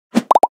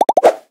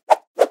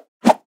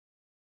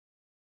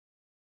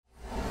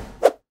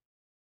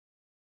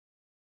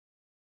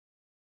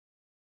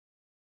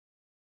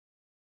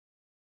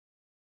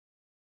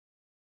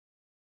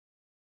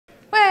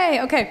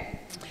Okay.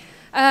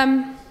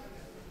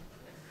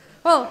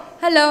 Well,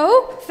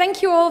 hello.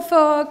 Thank you all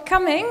for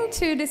coming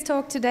to this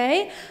talk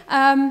today.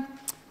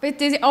 With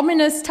the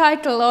ominous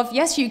title of,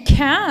 yes, you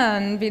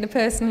can be the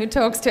person who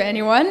talks to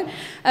anyone.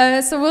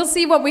 So we'll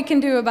see what we can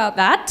do about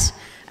that.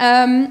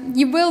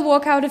 You will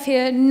walk out of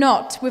here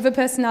not with a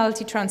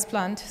personality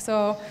transplant,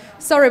 so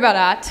sorry about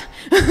that.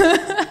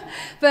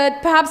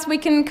 But perhaps we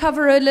can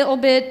cover a little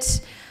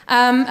bit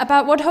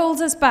about what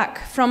holds us back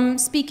from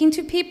speaking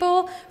to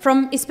people,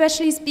 from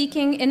especially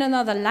speaking in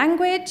another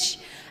language,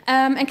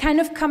 and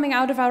kind of coming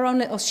out of our own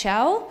little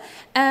shell.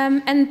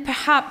 And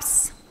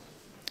perhaps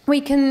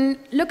we can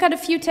look at a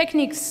few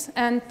techniques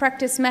and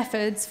practice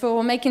methods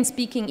for making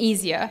speaking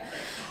easier.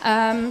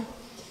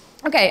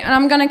 Okay, and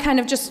I'm going to kind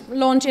of just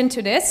launch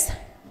into this.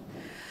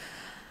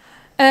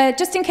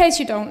 Just in case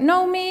you don't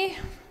know me,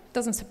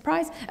 doesn't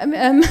surprise.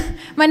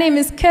 My name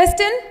is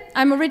Kerstin.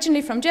 I'm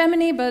originally from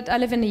Germany, but I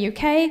live in the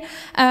UK.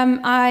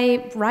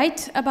 I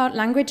write about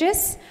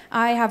languages.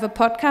 I have a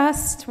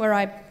podcast where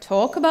I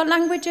talk about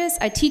languages,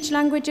 I teach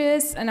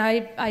languages, and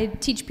I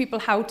teach people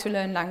how to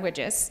learn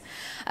languages.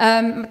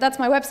 That's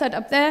my website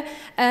up there.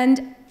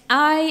 And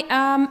I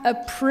am a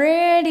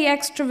pretty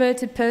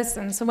extroverted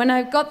person. So when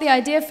I got the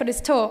idea for this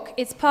talk,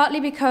 it's partly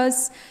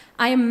because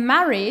I am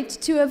married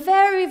to a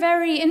very,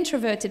 very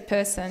introverted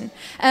person.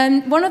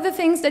 And one of the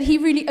things that he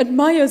really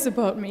admires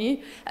about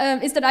me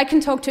is that I can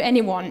talk to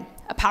anyone,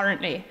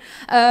 apparently.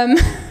 On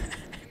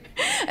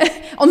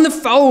the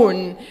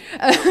phone.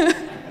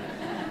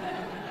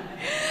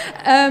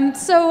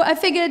 So I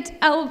figured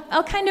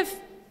I'll kind of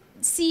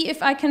see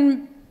if I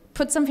can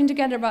put something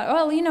together about,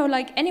 well, you know,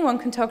 like anyone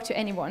can talk to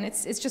anyone.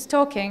 It's just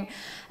talking,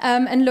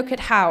 and look at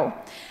how.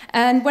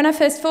 And when I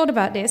first thought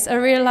about this, I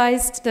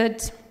realized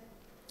that,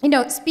 you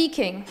know,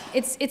 speaking,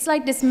 it's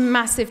like this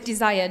massive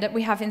desire that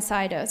we have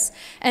inside us.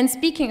 And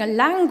speaking a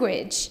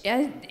language,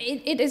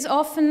 it is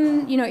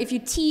often, you know, if you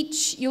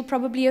teach, you'll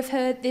probably have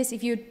heard this,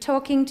 if you're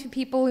talking to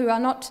people who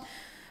are not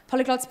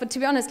polyglots, but to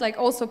be honest, like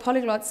also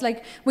polyglots,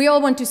 like we all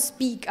want to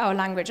speak our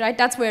language, right?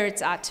 That's where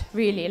it's at,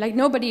 really. Like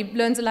nobody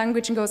learns a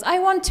language and goes, I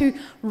want to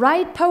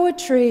write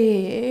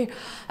poetry.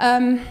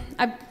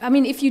 I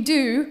mean, if you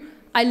do,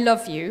 I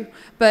love you,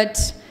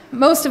 but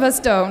most of us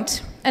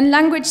don't. And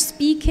language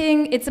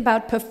speaking, it's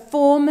about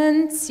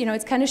performance, you know,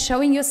 it's kind of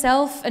showing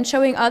yourself and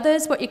showing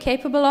others what you're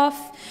capable of.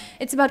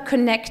 It's about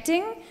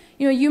connecting.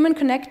 You know, human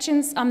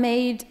connections are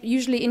made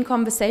usually in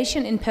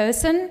conversation, in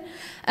person.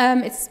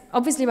 It's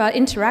obviously about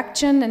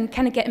interaction and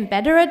kind of getting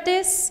better at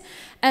this.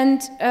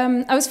 And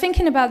I was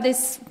thinking about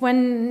this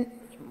when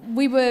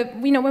we were,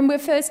 you know, when we were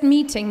first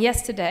meeting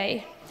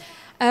yesterday.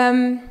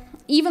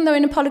 Even though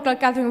in a polyglot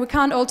gathering we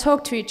can't all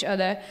talk to each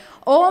other,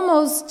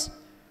 almost,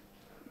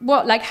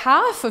 what, like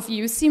half of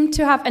you seem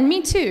to have, and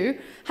me too,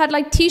 had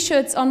like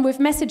t-shirts on with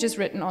messages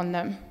written on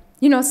them.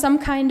 You know, some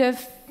kind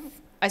of,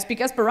 I speak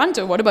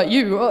Esperanto, what about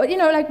you? Or, you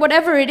know, like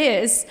whatever it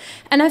is.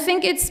 And I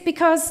think it's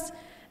because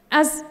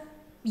as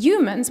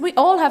humans, we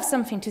all have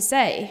something to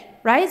say,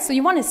 right? So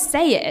you want to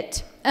say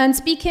it. And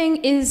speaking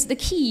is the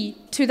key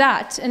to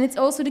that. And it's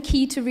also the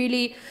key to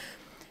really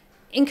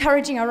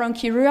encouraging our own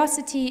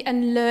curiosity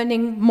and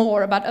learning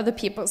more about other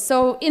people.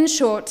 So in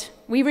short,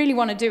 we really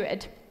want to do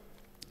it.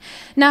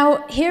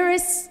 Now, here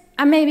is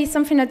maybe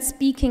something that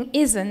speaking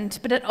isn't,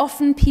 but that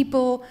often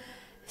people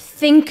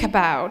think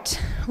about,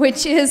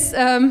 which is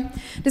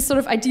this sort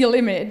of ideal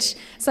image.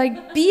 It's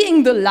like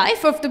being the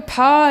life of the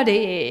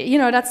party. You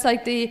know, that's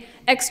like the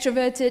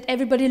extroverted,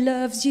 everybody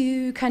loves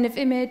you kind of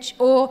image,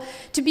 or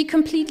to be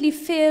completely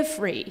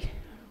fear-free,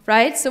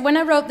 right? So when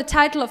I wrote the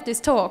title of this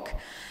talk,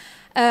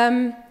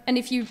 and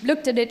if you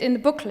looked at it in the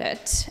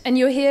booklet, and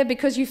you're here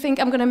because you think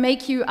I'm going to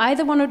make you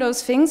either one of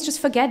those things,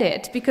 just forget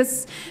it,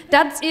 because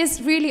that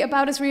is really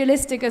about as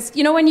realistic as,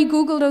 you know, when you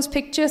Google those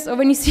pictures, or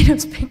when you see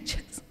those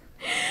pictures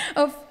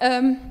of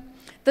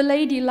the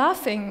lady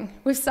laughing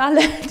with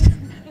salad.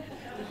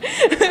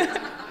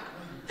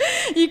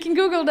 You can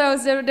Google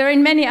those, they're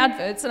in many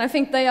adverts, and I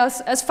think they are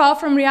as far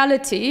from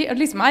reality, at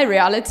least my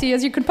reality,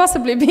 as you could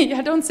possibly be.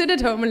 I don't sit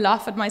at home and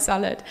laugh at my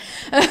salad.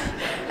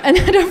 And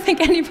I don't think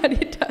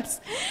anybody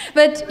does.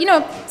 But, you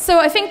know, so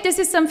I think this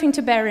is something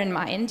to bear in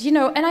mind, you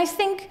know, and I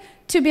think,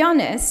 to be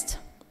honest,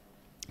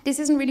 this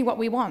isn't really what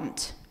we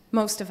want,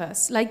 most of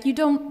us. Like, you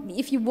don't,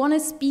 if you want to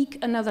speak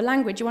another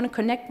language, you want to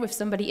connect with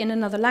somebody in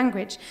another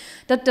language,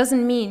 that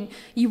doesn't mean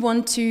you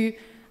want to,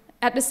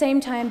 at the same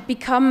time,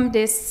 become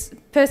this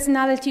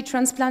personality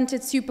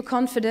transplanted, super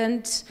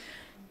confident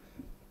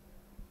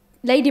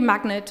lady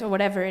magnet or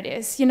whatever it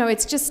is. You know,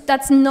 it's just,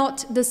 that's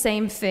not the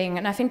same thing.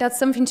 And I think that's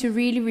something to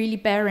really, really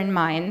bear in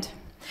mind.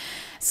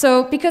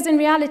 So, because in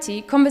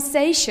reality,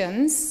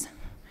 conversations,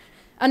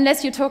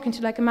 unless you're talking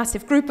to like a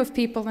massive group of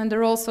people and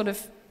they're all sort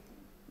of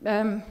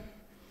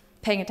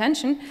paying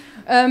attention.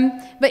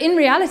 But in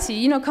reality,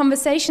 you know,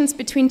 conversations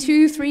between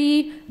 2,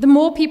 3, the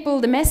more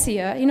people, the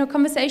messier. You know,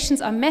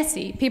 conversations are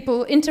messy.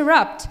 People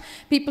interrupt.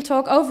 People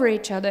talk over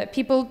each other.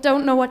 People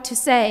don't know what to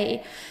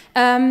say.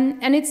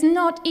 And it's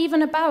not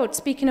even about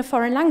speaking a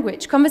foreign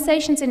language.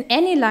 Conversations in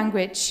any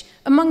language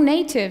among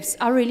natives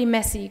are really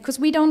messy because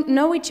we don't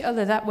know each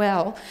other that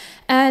well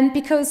and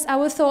because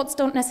our thoughts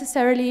don't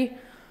necessarily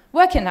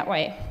work in that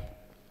way.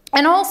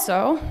 And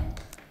also,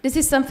 this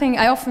is something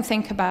I often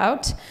think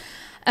about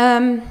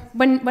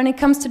when it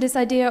comes to this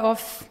idea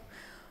of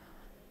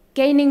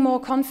gaining more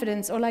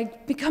confidence or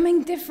like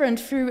becoming different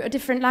through a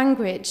different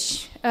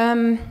language.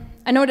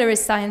 I know there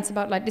is science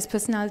about like this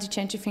personality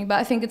changing thing, but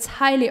I think it's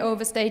highly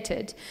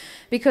overstated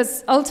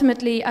because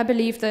ultimately I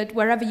believe that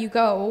wherever you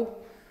go,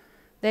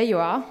 there you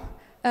are.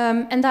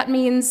 And that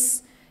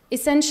means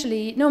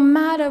essentially no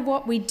matter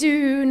what we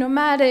do, no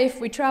matter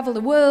if we travel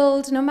the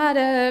world, no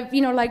matter,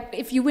 you know, like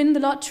if you win the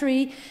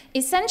lottery,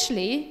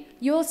 essentially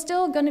you're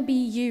still going to be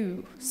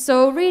you.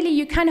 So really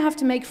you kind of have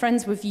to make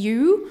friends with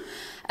you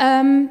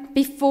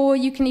before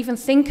you can even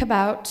think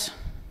about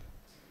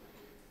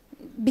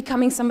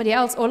becoming somebody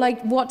else or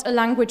like what a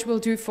language will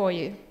do for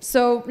you.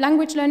 So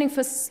language learning,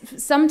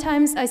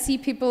 sometimes I see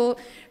people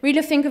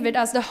really think of it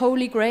as the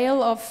holy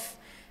grail of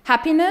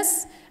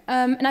happiness,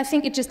 and I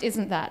think it just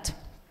isn't that.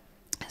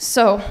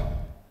 So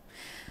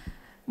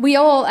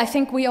I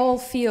think we all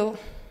feel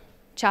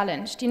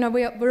challenged. You know,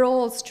 we're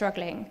all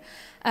struggling.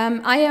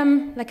 I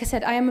am, like I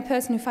said, I am a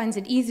person who finds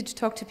it easy to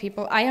talk to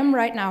people. I am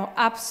right now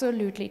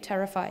absolutely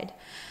terrified.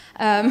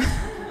 And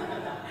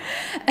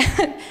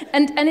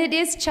it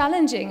is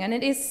challenging, and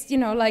it is, you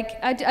know, like,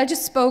 I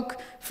just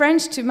spoke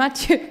French to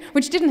Mathieu,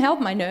 which didn't help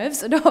my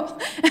nerves at all,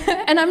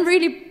 and I'm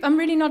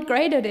really not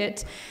great at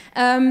it,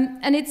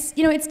 and it's,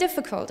 you know, it's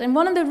difficult, and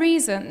one of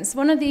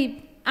the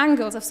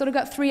angles, I've sort of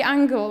got 3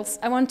 angles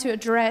I want to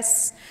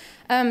address,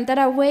 that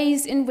are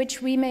ways in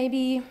which we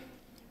maybe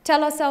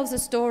tell ourselves a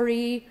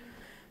story,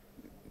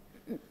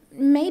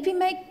 maybe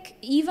make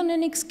even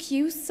an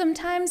excuse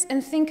sometimes,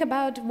 and think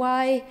about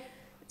why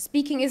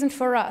speaking isn't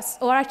for us,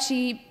 or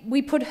actually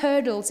we put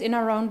hurdles in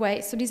our own way.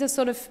 So these are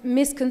sort of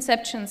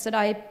misconceptions that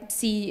I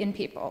see in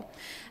people.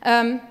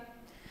 Yay.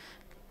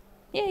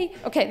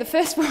 Okay, the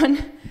first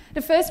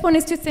one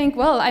is to think,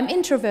 well, I'm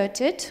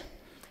introverted,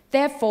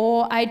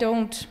 therefore I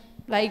don't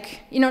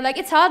like, you know, like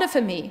it's harder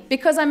for me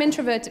because I'm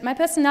introverted. My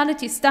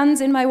personality stands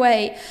in my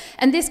way.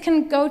 And this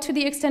can go to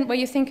the extent where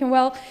you're thinking,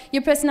 well,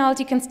 your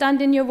personality can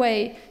stand in your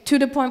way to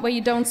the point where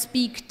you don't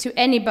speak to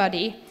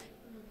anybody.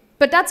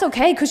 But that's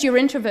okay, because you're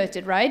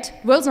introverted, right?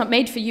 The world's not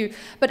made for you.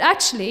 But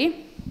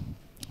actually,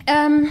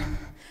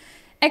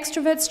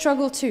 extroverts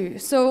struggle too.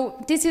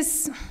 So this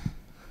is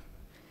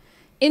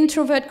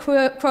introvert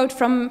quote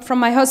from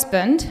my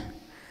husband.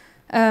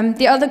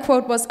 The other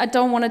quote was, I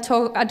don't want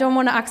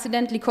to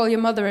accidentally call your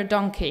mother a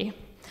donkey.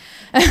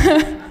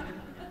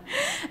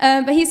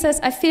 But he says,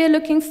 I fear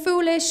looking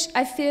foolish,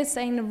 I fear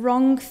saying the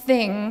wrong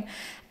thing,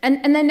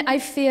 and then I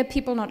fear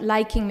people not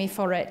liking me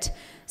for it.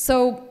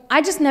 So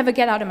I just never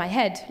get out of my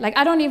head. Like,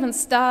 I don't even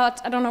start,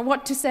 I don't know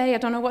what to say, I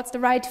don't know what's the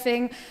right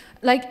thing.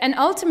 Like, and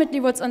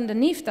ultimately what's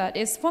underneath that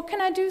is, what can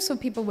I do so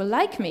people will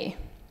like me?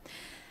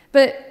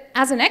 But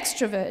as an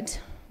extrovert,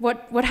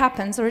 what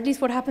happens, or at least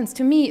what happens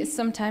to me, is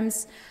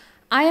sometimes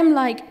I am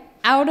like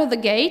out of the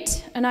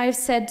gate, and I've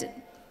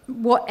said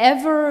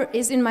whatever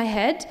is in my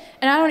head,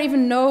 and I don't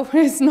even know,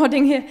 who's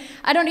nodding here,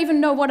 I don't even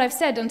know what I've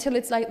said until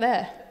it's like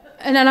there.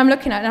 And then I'm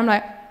looking at it, and I'm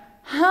like,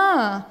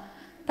 huh.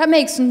 That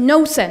makes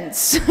no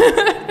sense.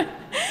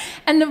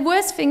 And the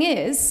worst thing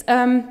is,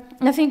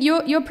 I think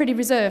you're pretty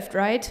reserved,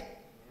 right?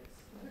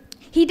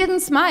 He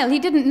didn't smile, he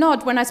didn't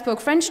nod when I spoke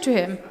French to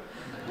him.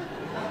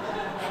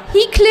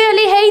 He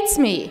clearly hates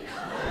me.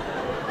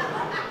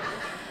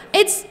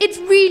 It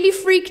really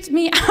freaked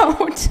me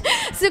out.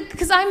 So,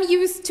 because I'm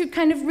used to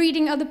kind of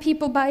reading other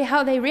people by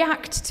how they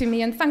react to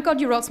me, and thank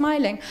God you're all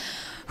smiling.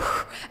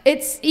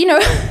 It's, you know,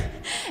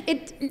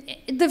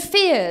 the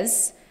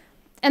fears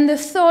and the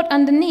thought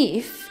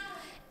underneath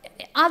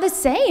are the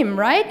same,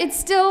 right? It's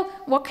still,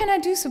 what can I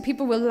do so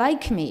people will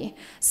like me?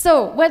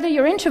 So whether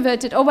you're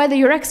introverted or whether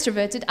you're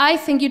extroverted, I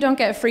think you don't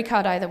get a free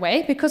card either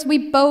way, because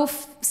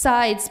both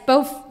sides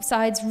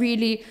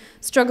really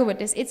struggle with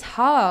this. It's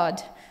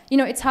hard. You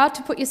know, it's hard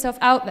to put yourself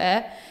out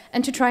there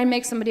and to try and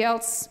make somebody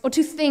else, or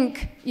to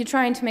think you're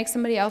trying to make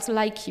somebody else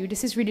like you.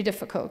 This is really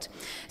difficult.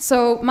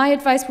 So my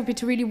advice would be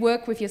to really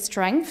work with your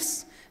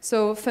strengths.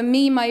 So for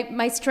me,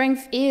 my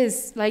strength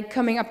is like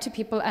coming up to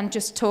people and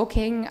just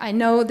talking. I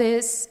know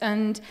this,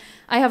 and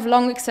I have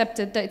long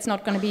accepted that it's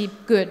not going to be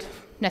good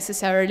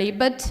necessarily,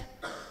 but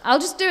I'll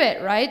just do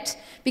it, right?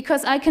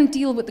 Because I can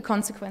deal with the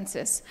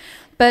consequences.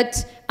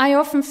 But I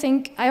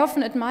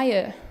often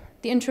admire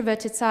the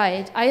introverted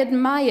side. I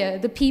admire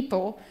the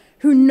people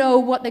who know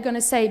what they're going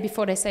to say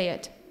before they say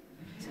it.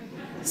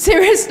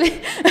 Seriously,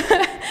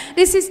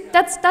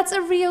 that's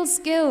a real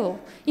skill.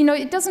 You know,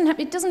 it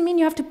doesn't mean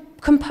you have to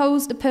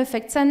compose the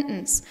perfect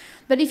sentence,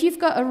 but if you've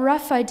got a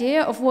rough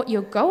idea of what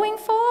you're going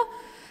for,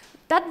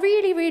 that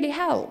really, really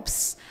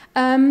helps.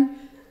 And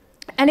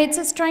And it's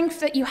a strength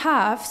that you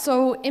have,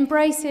 so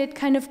embrace it,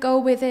 kind of go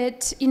with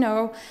it, you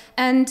know,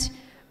 and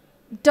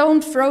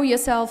don't throw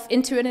yourself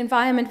into an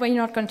environment where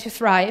you're not going to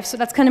thrive. So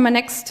that's kind of my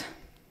next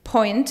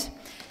point,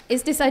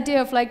 is this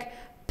idea of like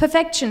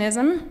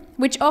perfectionism,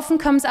 which often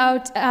comes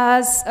out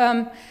as,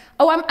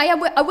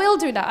 I will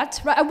do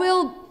that, right? I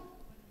will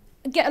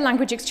get a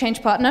language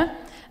exchange partner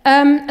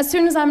as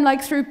soon as I'm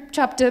like through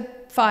chapter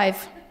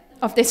 5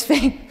 of this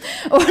thing,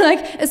 or like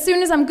as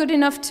soon as I'm good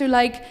enough to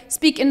like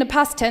speak in the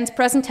past tense,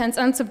 present tense,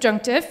 and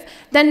subjunctive,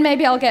 then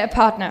maybe I'll get a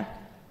partner.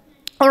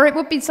 Or it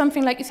would be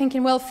something like you're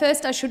thinking, well,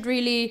 first I should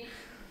really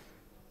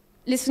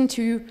listen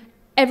to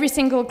every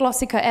single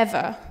glossica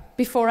ever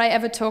before I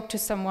ever talk to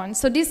someone.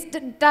 So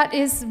that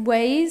is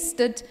ways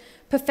that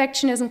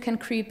perfectionism can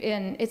creep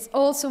in. It's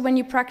also when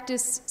you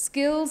practice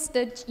skills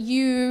that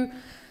you're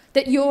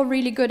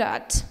really good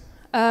at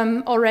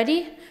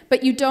already,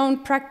 but you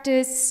don't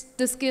practice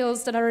the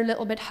skills that are a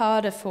little bit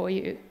harder for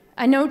you.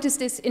 I noticed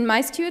this in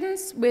my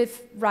students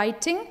with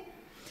writing.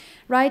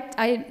 Right,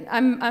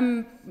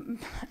 I'm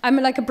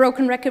like a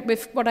broken record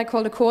with what I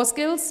call the core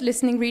skills: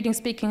 listening, reading,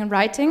 speaking, and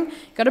writing.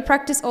 You've got to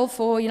practice all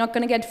 4. You're not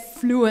going to get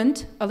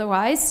fluent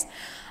otherwise.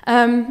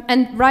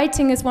 And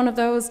writing is one of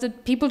those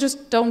that people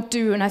just don't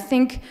do. And I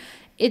think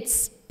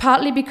it's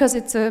partly because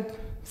it's a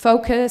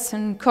focus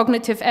and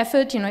cognitive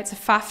effort. You know, it's a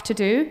faff to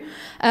do.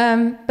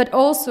 But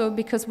also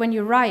because when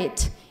you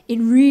write, it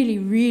really,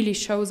 really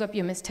shows up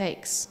your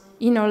mistakes.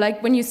 You know,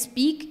 like when you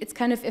speak, it's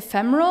kind of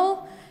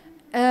ephemeral.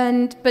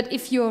 But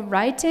if you're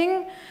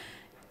writing,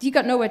 you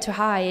got nowhere to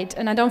hide,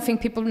 and I don't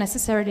think people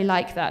necessarily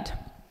like that.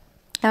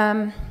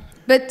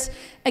 But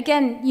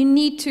again, you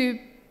need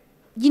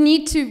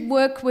to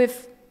work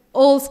with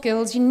all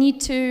skills. You need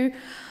to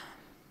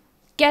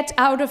get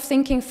out of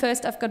thinking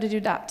first I've got to do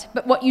that.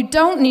 But what you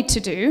don't need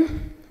to do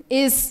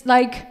is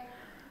like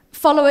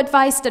follow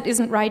advice that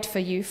isn't right for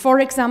you. For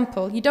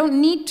example, you don't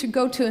need to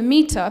go to a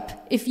meetup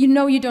if you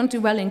know you don't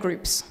do well in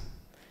groups.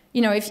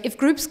 You know, if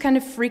groups kind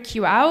of freak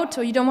you out,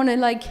 or you don't want to,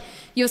 like,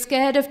 you're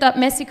scared of that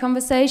messy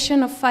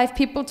conversation of 5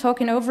 people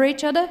talking over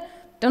each other,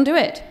 don't do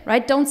it,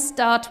 right? Don't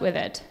start with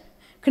it.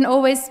 You can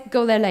always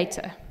go there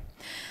later.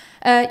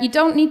 You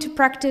don't need to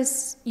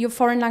practice your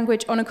foreign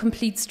language on a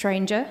complete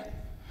stranger.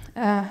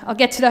 I'll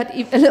get to that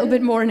a little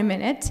bit more in a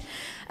minute.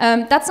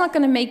 That's not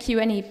going to make you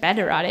any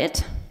better at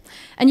it.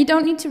 And you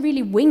don't need to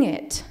really wing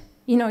it.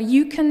 You know,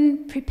 you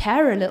can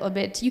prepare a little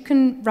bit, you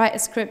can write a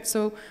script,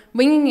 so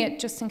winging it,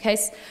 just in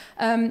case,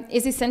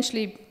 is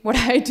essentially what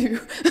I do,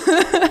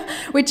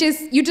 which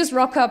is you just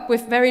rock up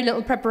with very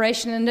little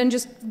preparation and then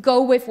just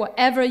go with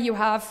whatever you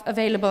have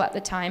available at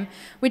the time,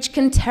 which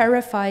can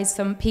terrify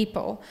some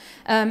people.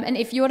 And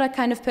if you're that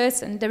kind of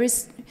person,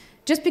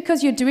 just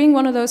because you're doing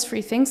one of those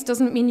 3 things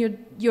doesn't mean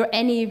you're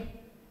any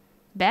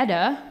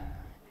better,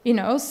 you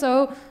know,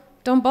 so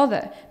don't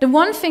bother. The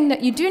one thing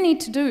that you do need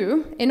to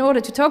do in order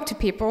to talk to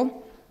people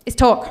is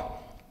talk.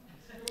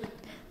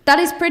 That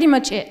is pretty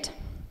much it.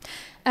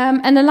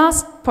 And the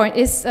last point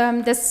is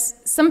there's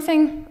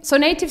something, so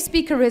native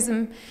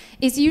speakerism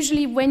is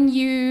usually when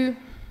you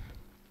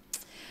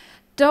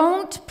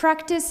don't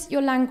practice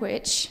your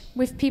language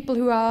with people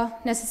who are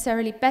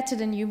necessarily better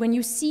than you, when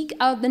you seek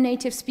out the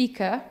native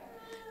speaker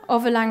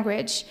of a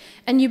language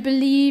and you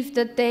believe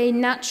that they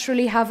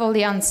naturally have all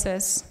the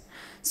answers.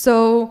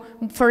 So,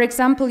 for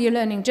example, you're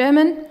learning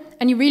German,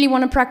 and you really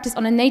want to practice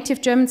on a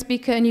native German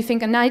speaker, and you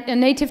think a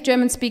native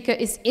German speaker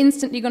is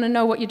instantly going to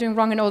know what you're doing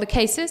wrong in all the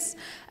cases,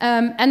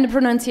 and the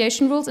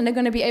pronunciation rules, and they're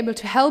going to be able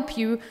to help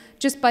you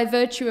just by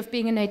virtue of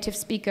being a native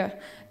speaker.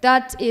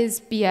 That is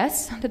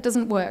BS. That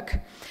doesn't work.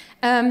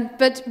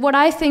 But what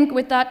I think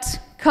with that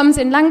comes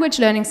in language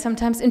learning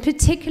sometimes, and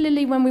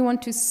particularly when we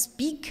want to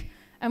speak,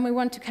 and we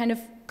want to kind of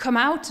come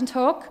out and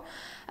talk,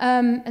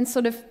 and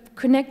sort of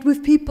connect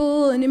with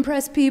people and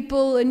impress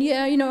people, and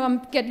yeah, you know,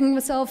 I'm getting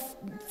myself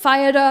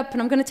fired up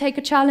and I'm going to take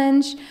a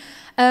challenge.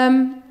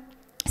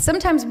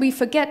 Sometimes we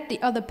forget the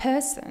other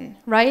person,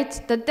 right?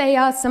 That they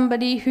are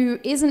somebody who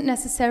isn't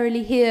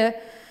necessarily here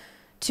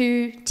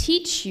to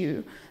teach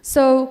you.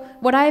 So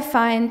what I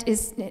find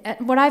is,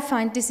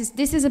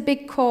 this is a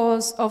big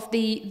cause of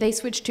the they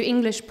switch to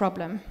English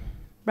problem,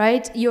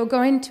 right? You're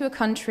going to a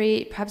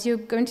country, perhaps you're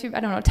going to,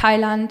 I don't know,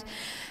 Thailand,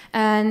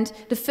 and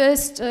the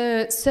first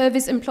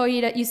service employee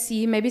that you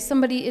see, maybe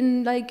somebody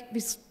in like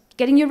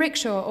getting your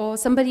rickshaw or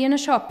somebody in a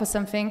shop or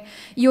something,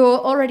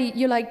 you've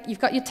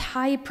got your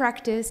Thai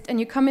practiced, and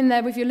you come in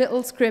there with your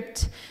little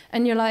script,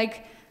 and you're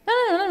like,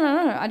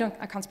 no,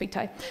 I can't speak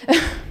Thai.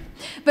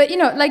 But you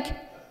know, like,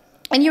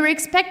 and you're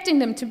expecting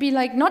them to be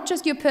like not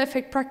just your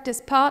perfect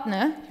practice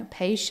partner, you're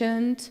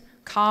patient,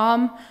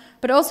 calm,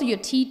 but also your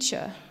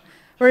teacher.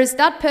 Whereas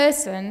that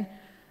person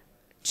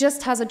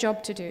just has a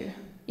job to do.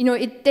 You know,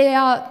 they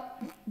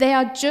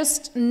are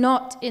just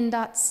not in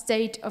that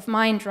state of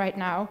mind right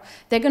now.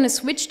 They're going to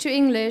switch to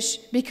English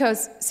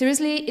because,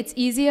 seriously, it's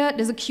easier.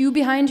 There's a queue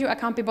behind you. I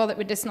can't be bothered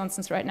with this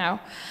nonsense right now.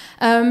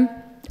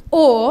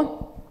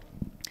 Or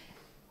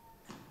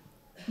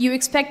you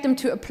expect them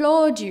to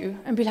applaud you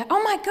and be like,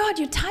 oh my God,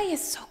 your Thai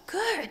is so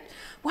good.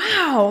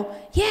 Wow,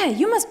 yeah,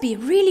 you must be a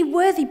really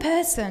worthy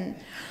person.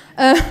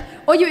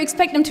 Or you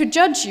expect them to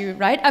judge you,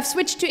 right? I've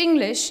switched to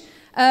English.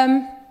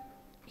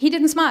 He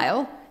didn't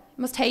smile.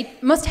 Must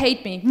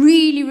hate me,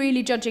 really,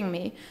 really judging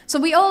me. So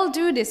we all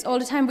do this all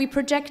the time. We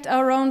project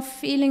our own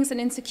feelings and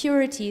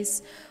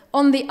insecurities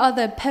on the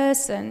other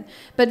person,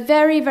 but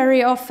very,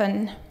 very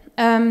often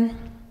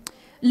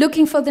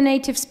looking for the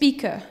native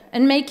speaker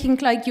and making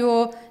like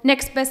your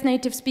next best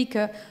native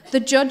speaker the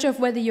judge of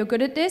whether you're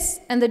good at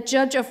this and the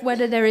judge of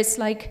whether there is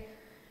like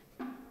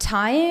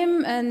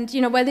time and,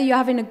 you know, whether you're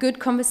having a good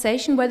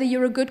conversation, whether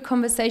you're a good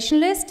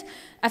conversationalist.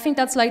 I think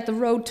that's like the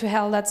road to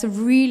hell. That's a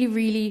really,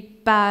 really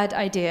bad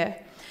idea.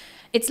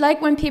 It's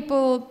like when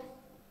people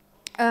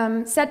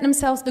set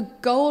themselves the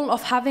goal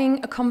of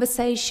having a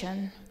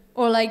conversation,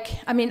 or like,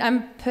 I mean,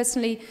 I'm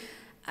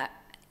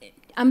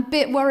a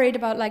bit worried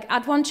about like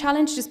Add One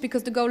challenge just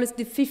because the goal is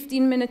the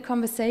 15-minute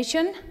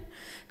conversation,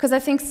 because I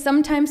think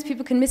sometimes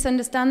people can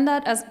misunderstand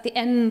that as the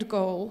end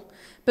goal.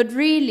 But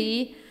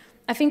really,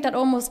 I think that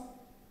almost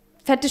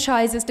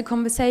fetishizes the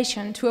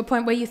conversation to a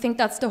point where you think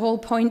that's the whole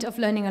point of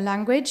learning a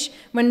language,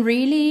 when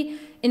really,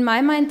 in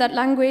my mind, that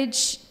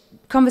language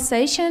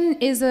conversation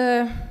is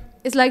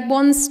like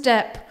one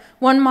step,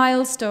 one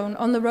milestone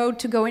on the road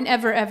to going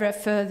ever, ever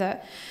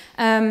further.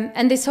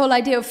 And this whole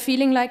idea of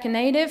feeling like a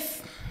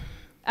native,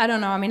 I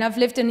don't know, I mean, I've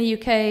lived in the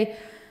UK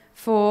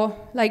for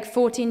like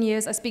 14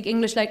 years, I speak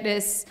English like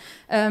this,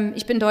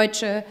 ich bin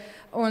Deutsche,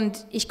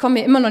 und ich komme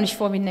mir immer noch nicht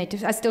vor wie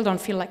native, I still don't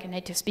feel like a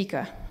native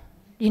speaker.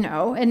 You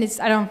know, and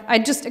I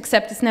just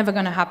accept it's never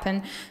going to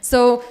happen.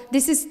 So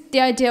this is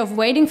the idea of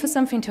waiting for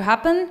something to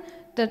happen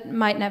that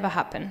might never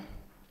happen.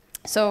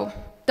 So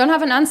don't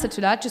have an answer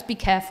to that, just be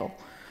careful.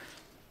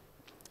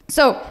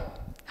 So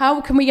how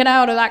can we get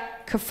out of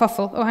that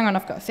kerfuffle? Oh, hang on,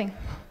 I've got a thing.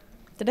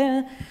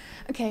 Ta-da.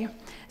 Okay,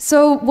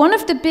 so one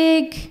of the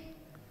big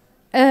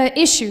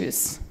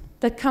issues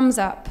that comes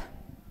up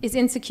is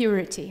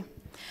insecurity.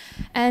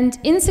 And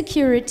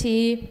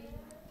insecurity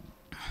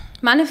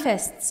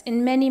manifests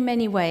in many,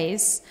 many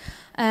ways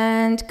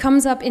and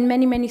comes up in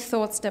many, many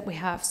thoughts that we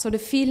have. So the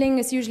feeling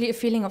is usually a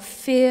feeling of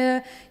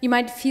fear. You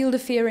might feel the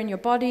fear in your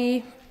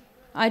body.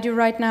 I do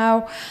right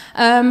now.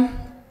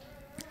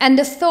 And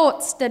the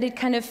thoughts that it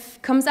kind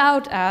of comes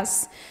out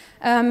as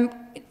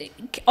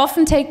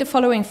often take the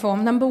following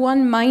form. Number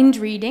one, mind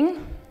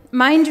reading.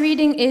 Mind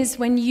reading is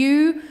when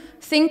you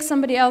think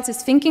somebody else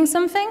is thinking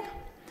something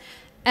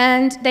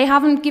and they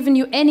haven't given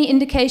you any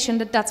indication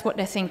that that's what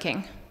they're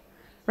thinking.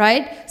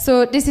 Right?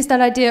 So this is that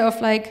idea of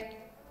like,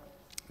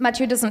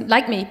 Mathieu doesn't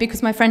like me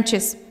because my French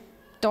is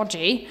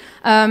dodgy.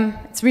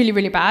 It's really,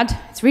 really bad.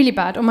 It's really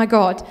bad. Oh my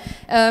God.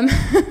 And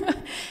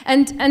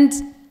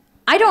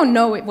I don't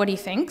know what he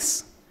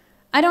thinks.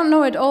 I don't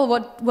know at all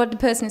what the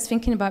person is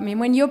thinking about me.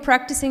 When you're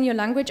practicing your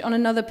language on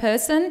another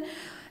person,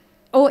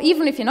 or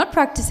even if you're not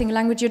practicing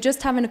language, you're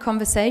just having a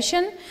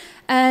conversation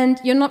and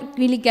you're not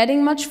really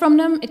getting much from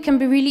them, it can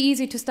be really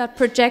easy to start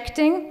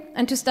projecting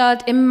and to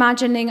start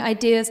imagining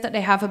ideas that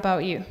they have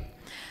about you.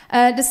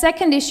 The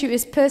second issue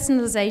is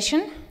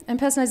personalization. And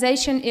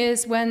personalization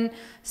is when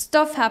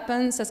stuff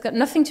happens that's got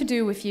nothing to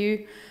do with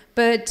you,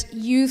 but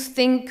you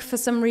think for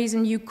some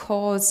reason you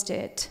caused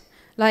it.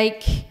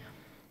 Like,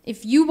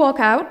 if you walk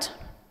out,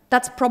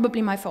 that's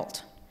probably my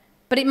fault.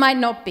 But it might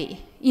not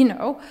be, you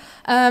know.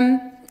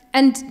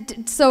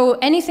 And so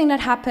anything that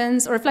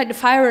happens, or if like the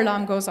fire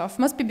alarm goes off,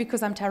 must be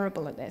because I'm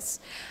terrible at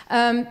this.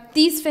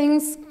 These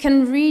things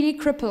can really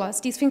cripple us.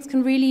 These things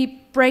can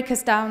really break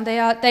us down. They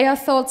are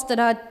thoughts that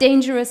are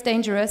dangerous.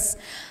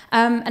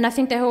 And I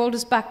think they hold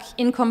us back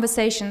in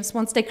conversations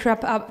once they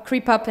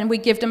creep up and we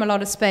give them a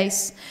lot of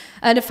space.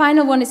 The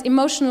final one is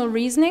emotional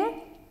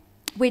reasoning,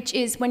 which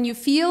is when you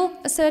feel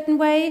a certain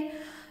way,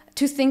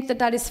 to think that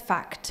that is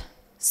fact.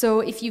 So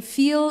if you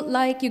feel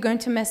like you're going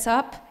to mess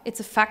up, it's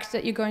a fact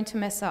that you're going to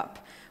mess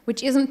up,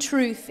 which isn't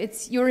truth.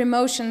 It's your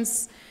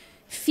emotions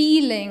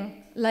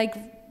feeling like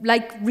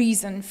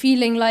reason,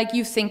 feeling like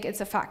you think it's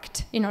a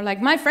fact. You know,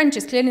 like my French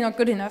is clearly not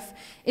good enough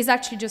is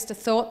actually just a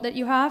thought that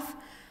you have,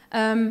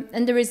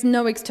 and there is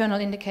no external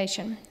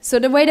indication. So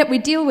the way that we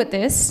deal with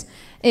this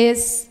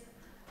is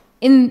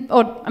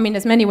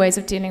there's many ways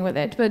of dealing with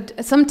it,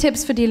 but some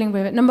tips for dealing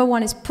with it. Number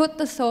one is put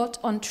the thought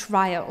on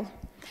trial.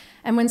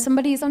 And when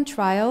somebody is on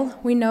trial,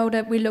 we know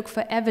that we look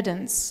for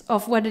evidence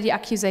of whether the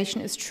accusation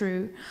is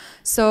true.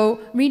 So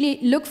really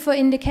look for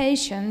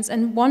indications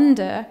and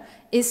wonder,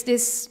 is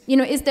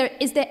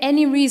there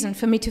any reason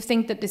for me to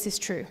think that this is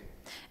true?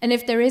 And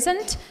if there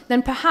isn't,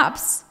 then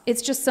perhaps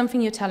it's just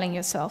something you're telling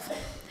yourself.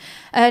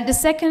 The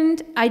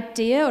second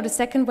idea, or the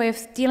second way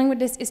of dealing with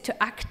this, is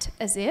to act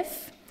as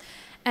if.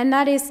 And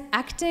that is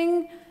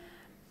acting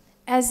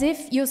as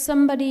if you're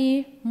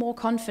somebody more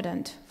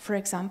confident, for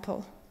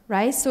example.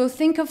 Right? So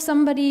think of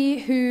somebody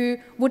who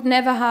would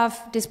never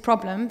have this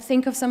problem.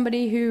 Think of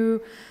somebody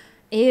who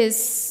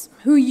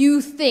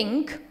you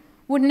think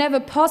would never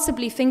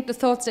possibly think the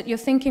thoughts that you're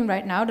thinking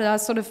right now, that are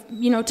sort of,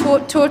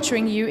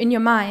 torturing you in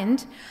your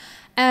mind.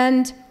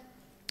 And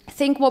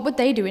think, what would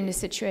they do in this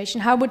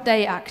situation? How would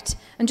they act?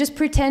 And just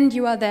pretend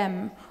you are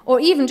them. Or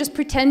even just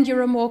pretend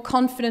you're a more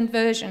confident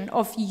version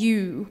of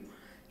you.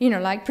 You know,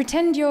 like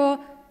pretend you're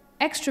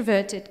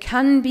extroverted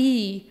can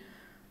be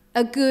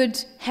a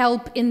good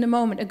help in the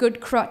moment, a good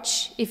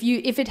crutch,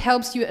 if it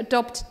helps you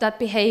adopt that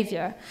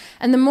behavior.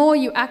 And the more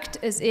you act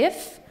as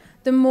if,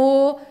 the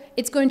more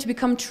it's going to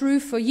become true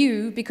for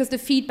you, because the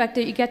feedback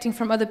that you're getting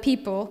from other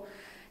people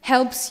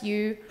helps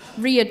you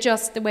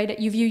readjust the way that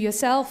you view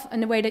yourself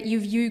and the way that you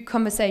view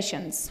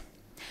conversations.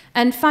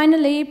 And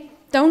finally,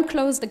 don't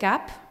close the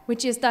gap,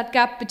 which is that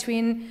gap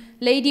between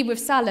lady with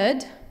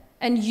salad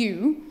and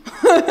you,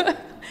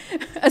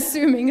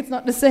 assuming it's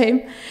not the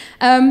same.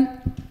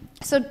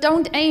 So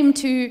don't aim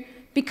to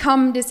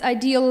become this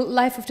ideal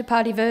life of the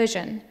party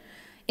version.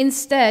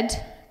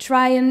 Instead,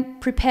 try and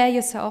prepare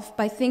yourself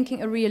by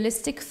thinking a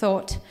realistic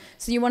thought.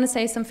 So you want to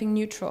say something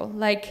neutral,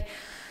 like,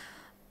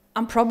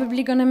 I'm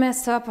probably going to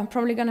mess up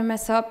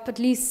at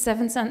least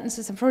 7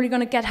 sentences. I'm probably going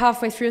to get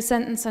halfway through a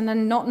sentence and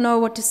then not know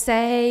what to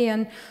say,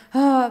 and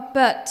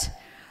but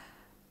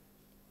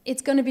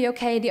it's going to be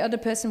okay, the other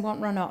person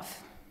won't run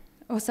off,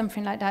 or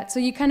something like that. So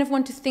you kind of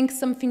want to think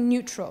something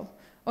neutral.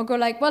 Or go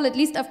like, well, at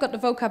least I've got the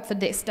vocab for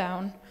this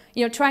down.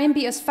 You know, try and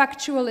be as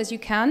factual as you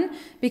can,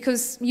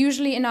 because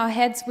usually in our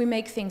heads we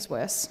make things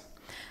worse.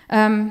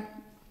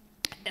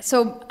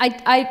 So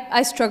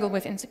I struggle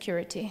with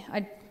insecurity.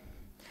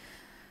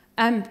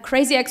 I'm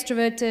crazy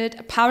extroverted.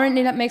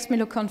 Apparently that makes me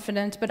look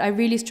confident, but I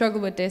really struggle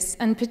with this.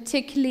 And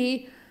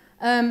particularly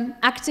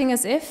acting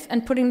as if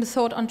and putting the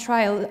thought on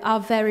trial are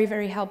very,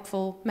 very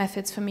helpful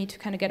methods for me to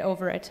kind of get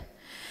over it.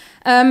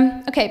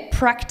 Okay,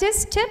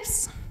 practice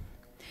tips.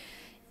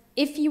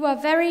 If you are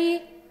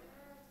very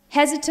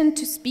hesitant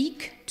to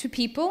speak to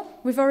people,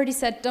 we've already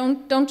said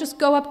don't just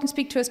go up and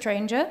speak to a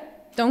stranger.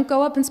 Don't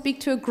go up and speak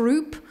to a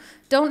group.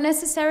 Don't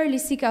necessarily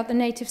seek out the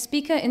native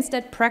speaker.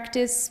 Instead,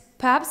 practice,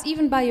 perhaps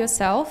even by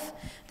yourself.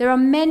 There are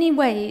many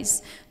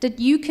ways that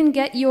you can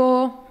get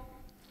your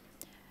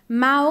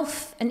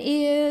mouth and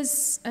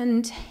ears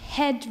and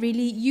head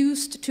really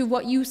used to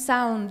what you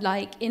sound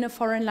like in a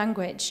foreign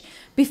language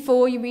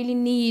before you really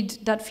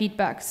need that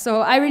feedback.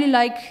 So I really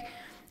like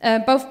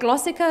both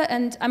Glossica,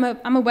 and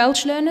I'm a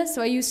Welsh learner,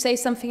 so I use Say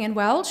Something in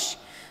Welsh.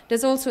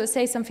 There's also a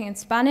Say Something in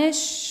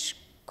Spanish,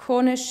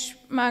 Cornish,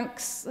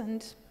 Manx,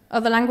 and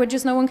other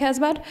languages no one cares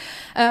about.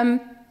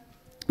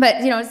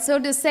 But, you know, so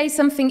the Say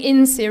Something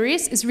in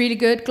series is really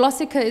good.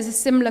 Glossica is a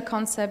similar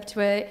concept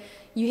where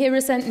you hear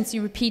a sentence,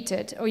 you repeat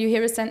it, or you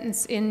hear a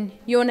sentence in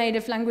your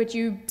native language,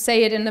 you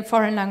say it in a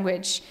foreign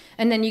language,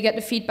 and then you get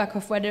the feedback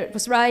of whether it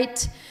was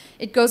right.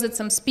 It goes at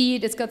some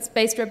speed, it's got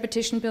spaced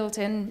repetition built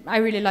in. I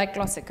really like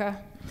Glossica.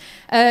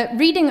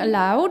 Reading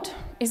aloud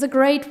is a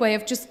great way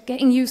of just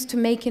getting used to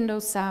making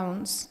those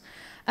sounds.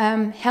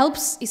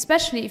 Helps,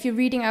 especially if you're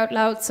reading out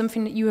loud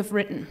something that you have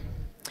written.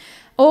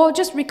 Or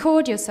just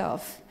record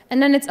yourself,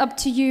 and then it's up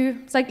to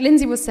you. It's like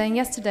Lindsay was saying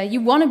yesterday, you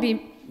want to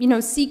be, you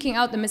know, seeking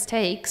out the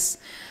mistakes,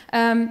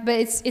 but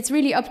it's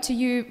really up to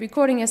you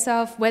recording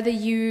yourself, whether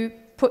you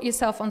put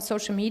yourself on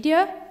social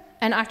media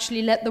and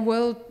actually let the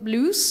world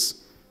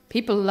loose.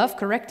 People love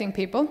correcting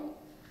people.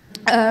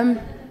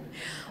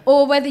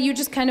 Or whether you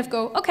just kind of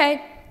go,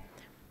 okay,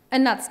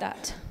 and that's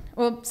that.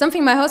 Or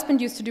something my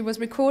husband used to do was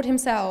record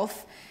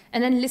himself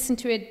and then listen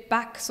to it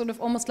back, sort of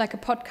almost like a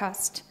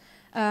podcast.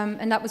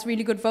 And that was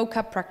really good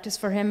vocab practice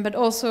for him, but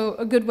also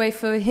a good way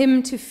for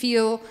him to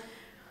feel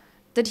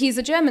that he's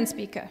a German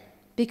speaker,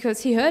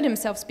 because he heard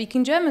himself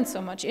speaking German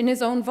so much in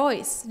his own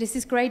voice. This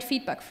is great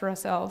feedback for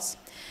ourselves.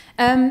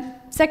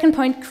 Second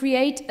point,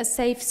 create a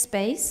safe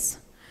space.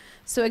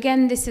 So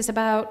again, this is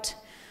about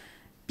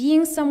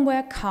being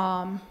somewhere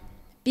calm,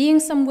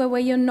 being somewhere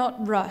where you're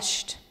not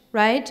rushed,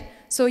 right?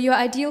 So your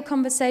ideal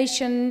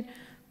conversation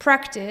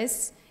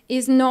practice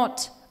is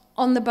not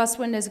on the bus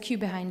when there's a queue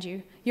behind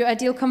you. Your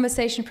ideal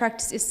conversation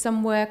practice is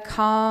somewhere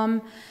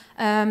calm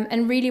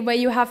and really where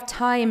you have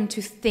time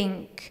to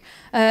think.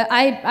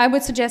 I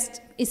would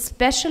suggest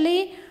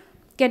especially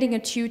getting a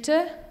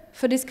tutor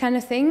for this kind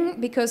of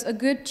thing, because a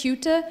good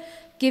tutor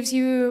gives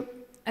you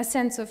a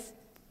sense of,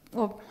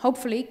 or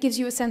hopefully gives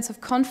you a sense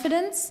of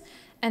confidence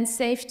and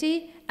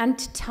safety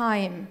and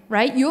time,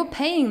 right? You're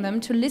paying them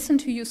to listen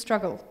to you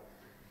struggle.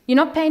 You're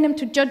not paying them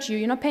to judge you,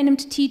 you're not paying them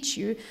to teach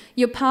you,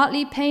 you're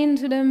partly paying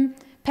them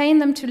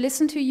to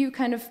listen to you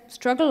kind of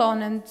struggle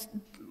on and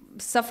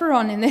suffer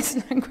on in this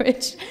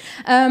language,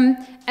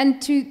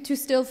 and to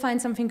still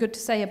find something good to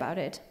say about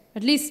it.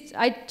 At least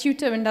I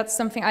tutor, and that's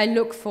something I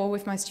look for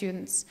with my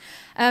students.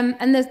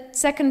 And the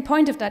second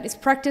point of that is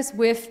practice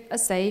with a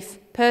safe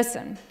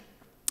person.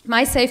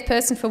 My safe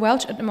person for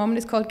Welsh at the moment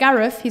is called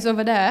Gareth, he's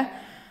over there.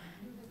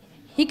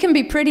 He can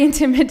be pretty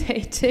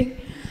intimidating,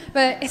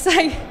 but it's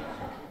like,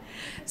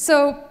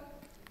 so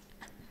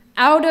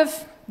out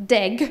of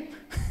 10,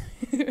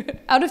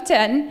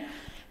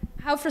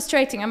 how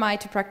frustrating am I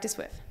to practice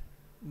with?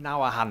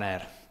 Now a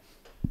hanner.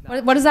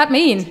 What does that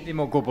mean? Dim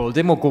o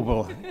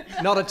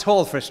gwbl. Not at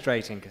all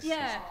frustrating.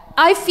 Yeah,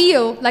 I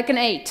feel like an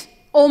 8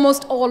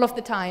 almost all of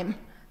the time.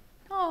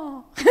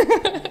 Oh.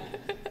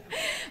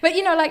 But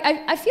you know, like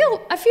I feel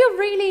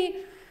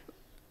really,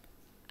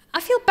 I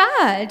feel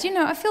bad, you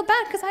know, I feel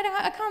bad because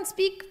I can't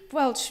speak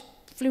Welsh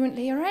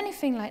fluently or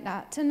anything like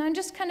that. And I'm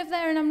just kind of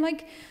there and I'm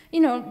like, you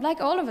know,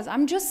 like all of us,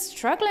 I'm just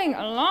struggling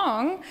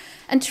along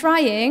and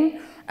trying.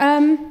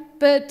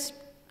 But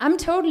I'm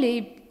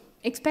totally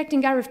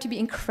expecting Gareth to be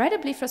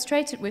incredibly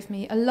frustrated with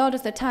me a lot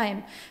of the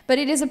time. But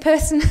it is a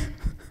person,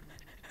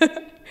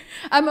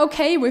 I'm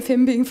okay with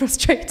him being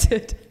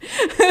frustrated.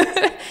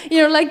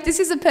 You know, like this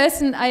is a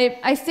person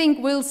I think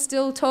will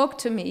still talk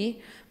to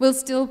me, will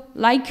still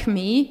like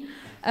me,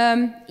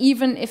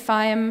 even if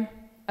I am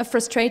a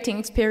frustrating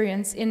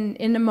experience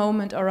in a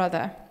moment or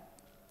other.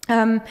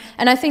 And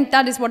I think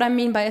that is what I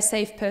mean by a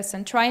safe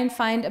person. Try and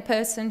find a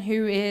person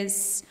who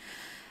is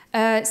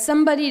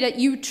somebody that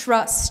you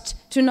trust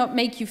to not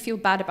make you feel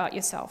bad about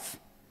yourself.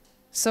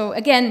 So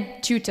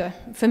again, tutor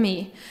for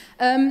me.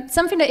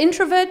 Something that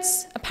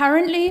introverts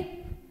apparently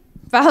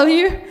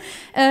value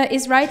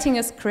is writing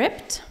a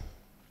script.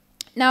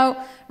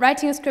 Now,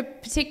 writing a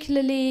script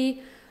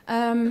particularly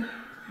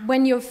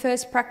when you're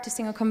first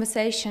practicing a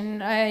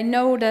conversation, I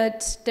know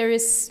that there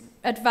is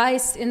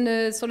advice in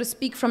the sort of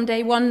speak from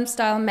day one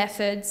style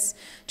methods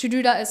to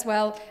do that as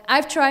well.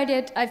 I've tried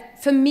it.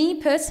 For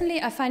me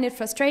personally, I find it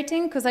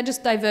frustrating because I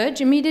just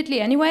diverge immediately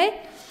anyway.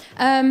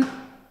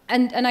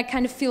 And I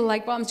kind of feel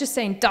like, well, I'm just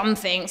saying dumb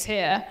things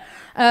here.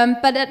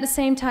 But at the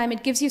same time,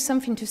 it gives you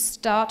something to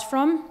start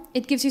from.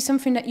 It gives you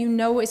something that you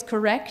know is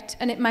correct,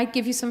 and it might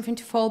give you something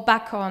to fall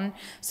back on.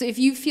 So if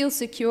you feel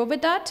secure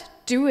with that,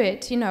 do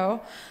it, you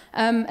know.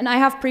 And I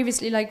have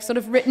previously like sort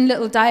of written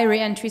little diary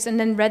entries and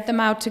then read them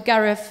out to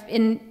Gareth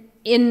in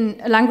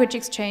a language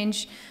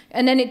exchange.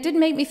 And then it did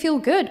make me feel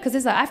good, because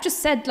it's like, I've just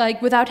said,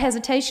 like, without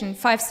hesitation,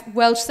 5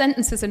 Welsh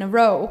sentences in a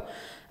row.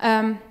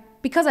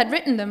 Because I'd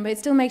written them, but it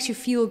still makes you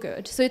feel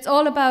good. So it's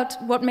all about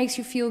what makes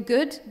you feel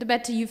good. The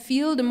better you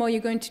feel, the more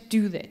you're going to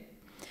do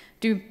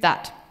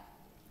that.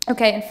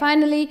 Okay, and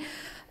finally,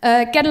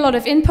 get a lot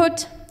of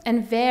input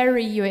and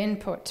vary your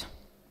input.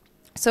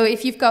 So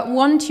if you've got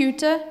one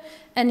tutor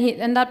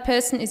and that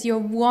person is your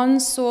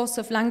one source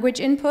of language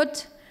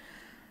input,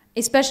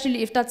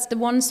 especially if that's the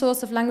one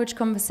source of language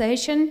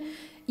conversation,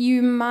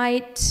 you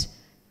might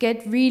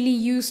get really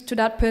used to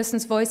that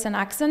person's voice and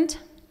accent,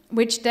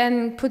 which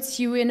then puts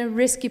you in a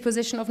risky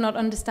position of not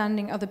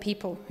understanding other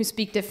people who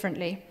speak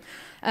differently.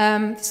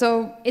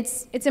 So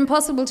it's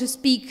impossible to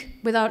speak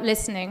without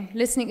listening.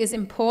 Listening is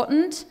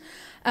important,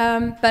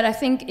 but I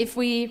think if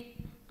we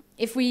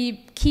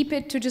keep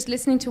it to just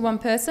listening to one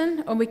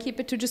person, or we keep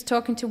it to just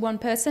talking to one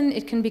person,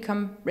 it can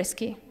become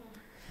risky.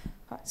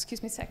 Oh,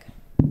 excuse me a sec.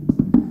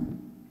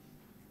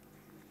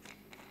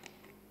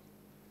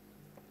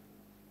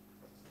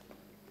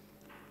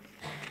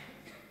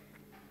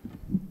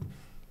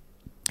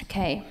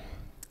 Okay,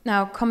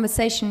 now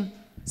conversation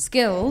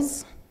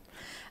skills.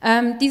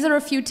 These are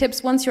a few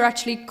tips once you're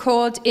actually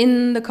caught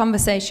in the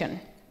conversation.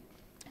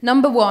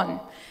 Number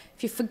 1,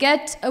 if you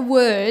forget a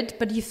word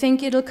but you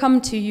think it'll come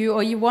to you,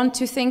 or you want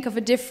to think of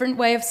a different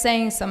way of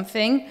saying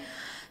something,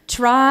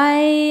 try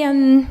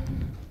and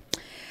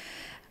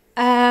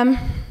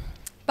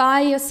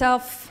buy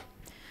yourself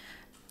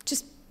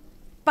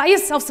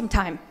some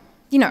time.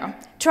 You know,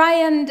 try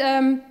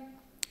and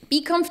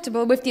be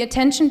comfortable with the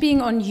attention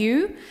being on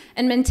you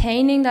and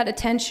maintaining that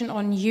attention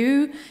on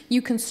you.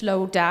 You can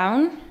slow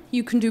down,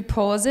 you can do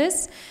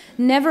pauses.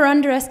 Never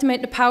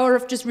underestimate the power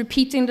of just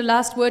repeating the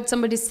last word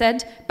somebody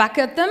said back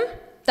at them.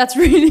 That's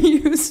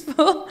really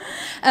useful.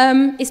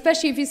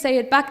 Especially if you say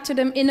it back to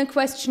them in a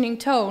questioning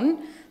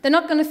tone. They're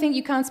not going to think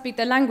you can't speak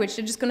their language,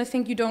 they're just going to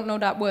think you don't know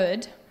that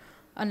word.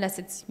 Unless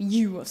it's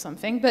you or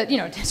something, but you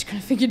know, they're just going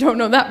to think you don't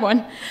know that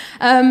one.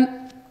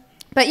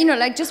 But you know,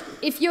 like, just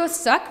if you're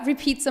stuck,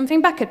 repeat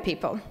something back at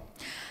people.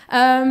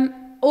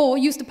 Or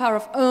use the power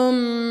of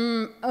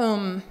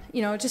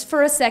you know, just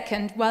for a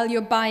second while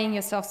you're buying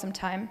yourself some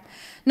time.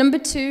 Number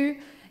 2,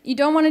 you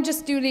don't want to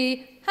just do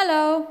the,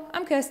 hello,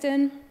 I'm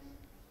Kerstin,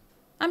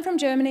 I'm from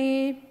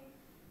Germany,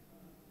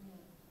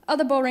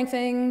 other boring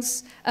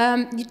things.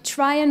 You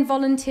try and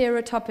volunteer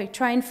a topic,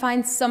 try and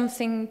find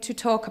something to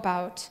talk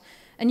about.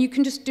 And you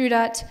can just do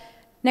that,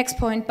 next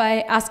point,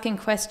 by asking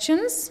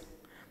questions.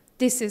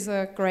 This is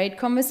a great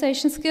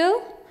conversation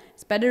skill.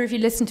 It's better if you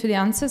listen to the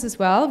answers as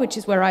well, which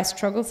is where I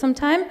struggle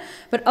sometimes.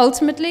 But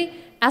ultimately,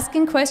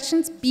 asking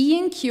questions,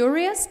 being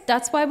curious,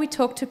 that's why we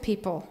talk to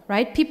people,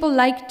 right? People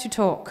like to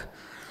talk.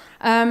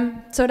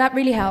 So that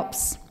really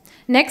helps.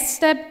 Next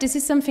step, this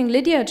is something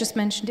Lydia just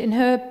mentioned in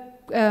her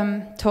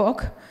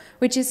talk,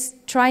 which is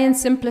try and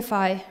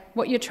simplify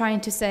what you're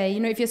trying to say. You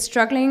know, if you're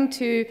struggling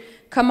to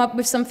come up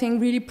with something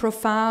really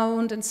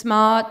profound and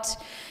smart,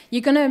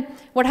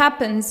 what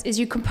happens is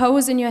you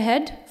compose in your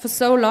head for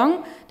so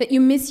long that you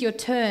miss your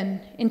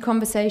turn in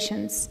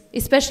conversations.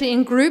 Especially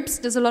in groups,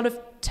 there's a lot of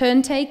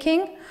turn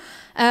taking.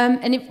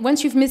 And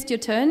once you've missed your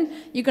turn,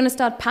 you're going to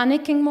start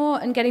panicking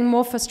more and getting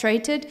more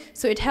frustrated.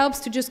 So it helps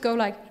to just go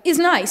like, is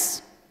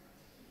nice.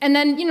 And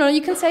then, you know,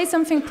 you can say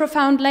something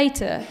profound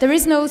later. There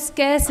is no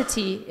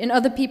scarcity in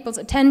other people's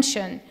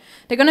attention.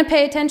 They're going to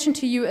pay attention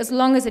to you as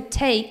long as it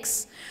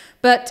takes.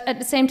 But at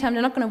the same time,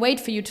 they're not going to wait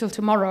for you till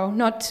tomorrow,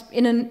 not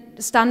in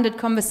a standard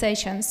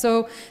conversation.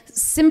 So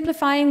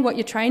simplifying what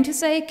you're trying to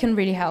say can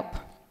really help.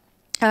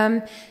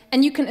 And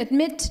you can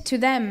admit to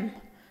them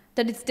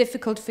that it's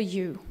difficult for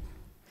you.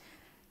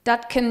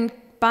 That can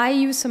buy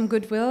you some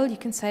goodwill. You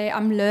can say,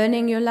 I'm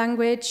learning your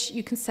language.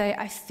 You can say,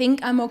 I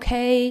think I'm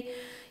okay.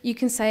 You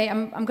can say,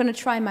 I'm going to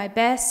try my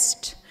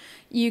best.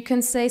 You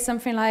can say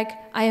something like,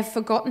 I have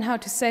forgotten how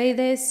to say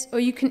this. Or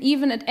you can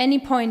even at any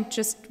point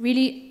just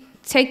really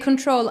take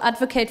control,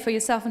 advocate for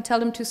yourself and tell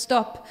them to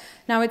stop.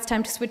 Now it's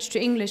time to switch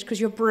to English because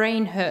your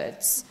brain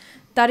hurts.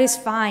 That is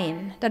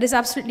fine. That is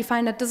absolutely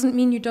fine. That doesn't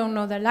mean you don't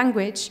know their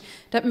language.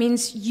 That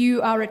means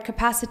you are at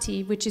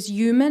capacity, which is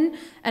human,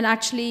 and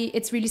actually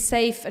it's really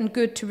safe and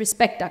good to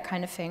respect that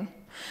kind of thing.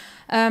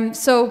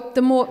 So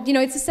the more, you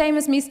know, it's the same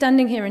as me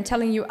standing here and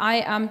telling you I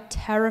am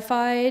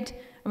terrified.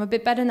 I'm a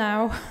bit better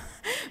now.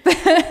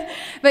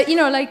 but you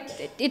know,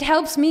 like, it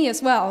helps me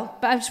as well.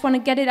 But I just want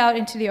to get it out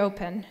into the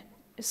open.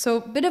 So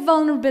a bit of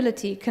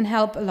vulnerability can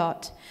help a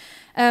lot.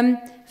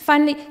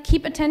 Finally,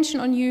 keep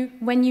attention on you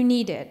when you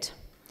need it.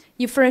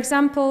 You, for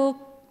example,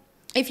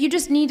 if you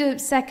just need a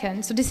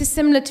second, so this is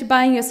similar to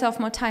buying yourself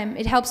more time,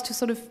 it helps to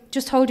sort of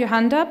just hold your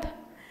hand up,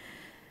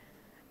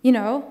 you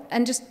know,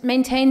 and just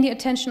maintain the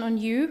attention on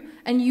you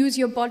and use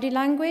your body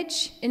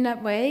language in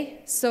that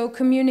way. So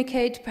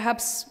communicate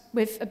perhaps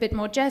with a bit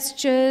more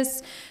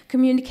gestures,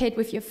 communicate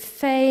with your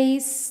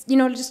face, you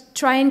know, just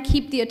try and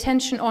keep the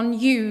attention on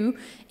you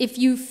if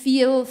you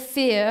feel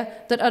fear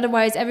that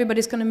otherwise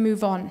everybody's going to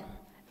move on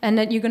and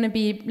that you're going to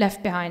be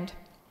left behind.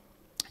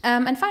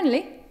 And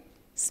finally,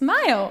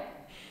 smile.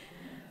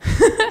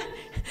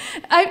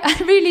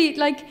 I really,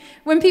 like,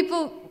 when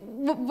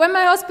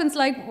my husband's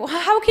like,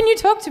 how can you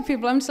talk to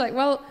people? I'm just like,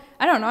 well,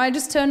 I don't know, I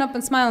just turn up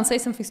and smile and say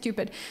something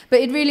stupid. But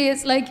it really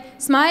is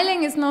like,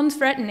 smiling is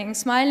non-threatening,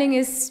 smiling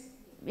is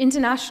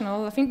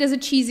international. I think there's a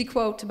cheesy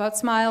quote about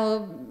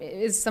smile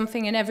is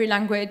something in every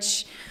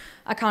language.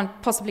 I can't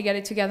possibly get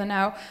it together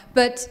now.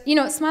 But, you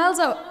know, smiles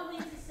are... Smile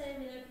means the same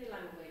in every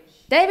language.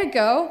 There we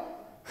go.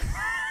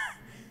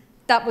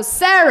 That was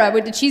Sarah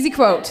with the cheesy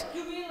quote.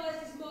 You realise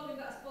this morning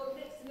that I spoke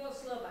next to no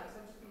Slovak, so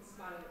I've just been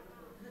smiling.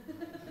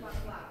 My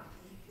flag.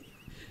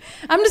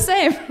 I'm the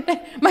same.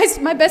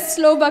 My best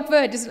Slovak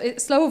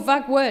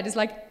word is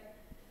like...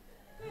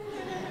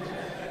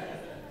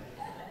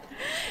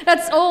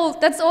 That's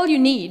all you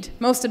need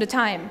most of the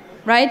time,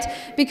 right?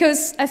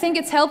 Because I think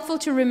it's helpful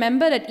to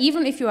remember that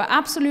even if you are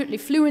absolutely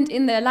fluent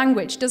in their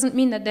language, doesn't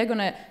mean that they're going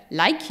to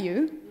like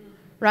you,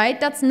 right?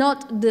 That's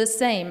not the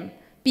same.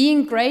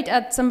 Being great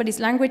at somebody's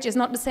language is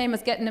not the same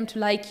as getting them to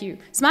like you.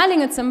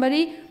 Smiling at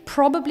somebody,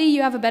 probably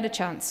you have a better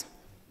chance.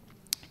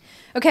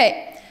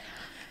 Okay.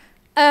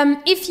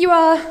 If you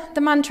are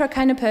the mantra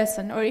kind of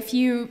person, or if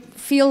you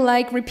feel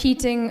like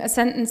repeating a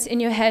sentence in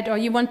your head, or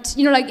you want,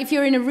 you know, like if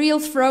you're in a real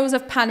throes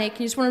of panic,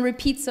 you just want to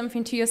repeat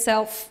something to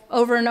yourself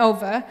over and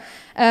over,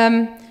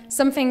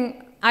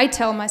 something I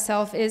tell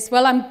myself is,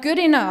 well, I'm good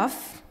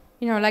enough,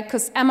 you know, like,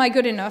 because am I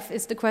good enough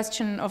is the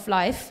question of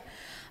life.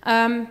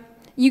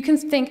 You can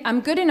think,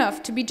 I'm good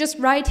enough to be just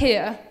right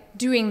here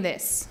doing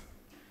this.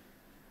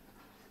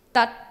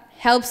 That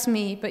helps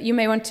me, but you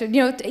may want to,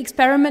 you know, to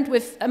experiment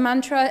with a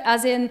mantra,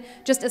 as in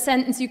just a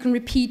sentence you can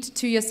repeat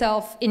to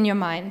yourself in your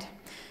mind.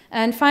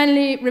 And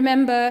finally,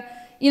 remember,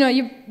 you know,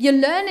 you're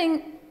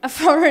learning a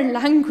foreign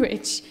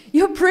language.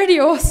 You're pretty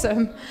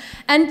awesome.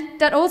 And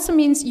that also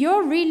means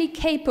you're really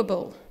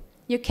capable.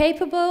 You're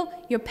capable,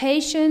 you're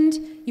patient,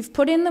 you've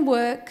put in the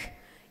work.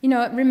 You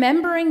know,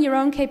 remembering your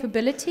own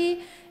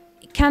capability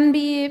can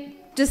be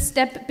the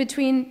step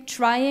between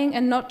trying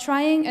and not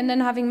trying, and then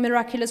having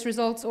miraculous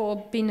results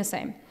or being the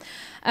same.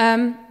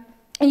 And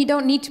you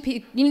don't need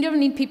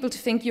people to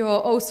think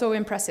you're oh so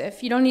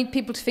impressive. You don't need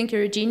people to think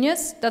you're a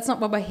genius. That's not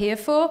what we're here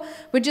for.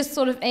 We're just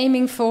sort of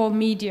aiming for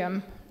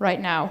medium right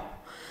now.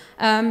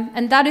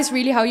 And that is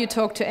really how you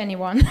talk to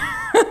anyone.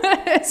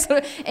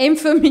 So aim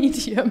for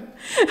medium.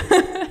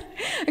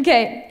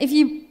 Okay, if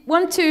you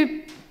want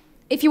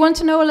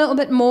to know a little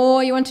bit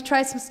more, you want to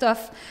try some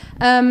stuff,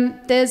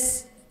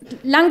 there's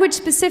language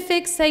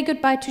specific, Say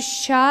Goodbye to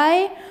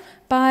Shy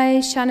by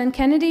Shannon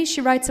Kennedy.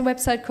 She writes a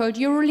website called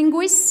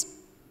Eurolinguist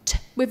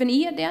with an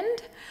E at the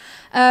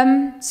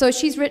end. So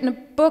she's written a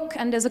book,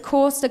 and there's a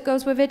course that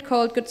goes with it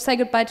called Say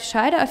Goodbye to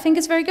Shy that I think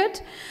is very good.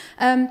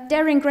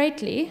 Daring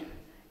Greatly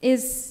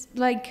is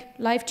like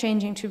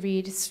life-changing to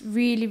read. It's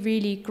really,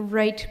 really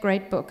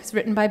great book. It's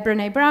written by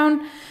Brené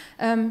Brown.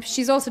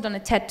 She's also done a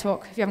TED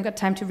Talk if you haven't got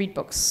time to read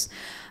books.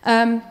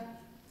 And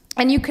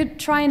you could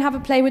try and have a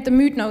play with the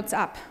Mood Notes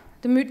app.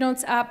 The Mood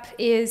Notes app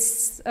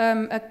is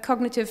a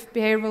cognitive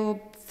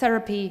behavioral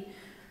therapy,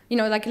 you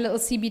know, like a little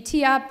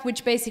CBT app,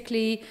 which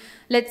basically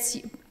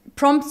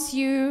prompts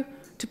you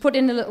to put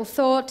in a little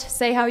thought,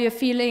 say how you're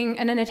feeling,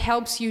 and then it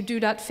helps you do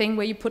that thing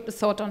where you put the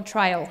thought on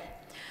trial.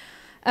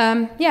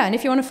 Yeah, and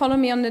if you want to follow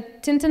me on the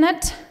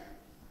Tinternet,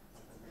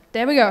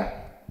 there we go.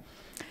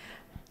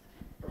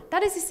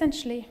 That is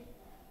essentially,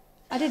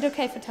 I did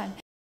okay for time.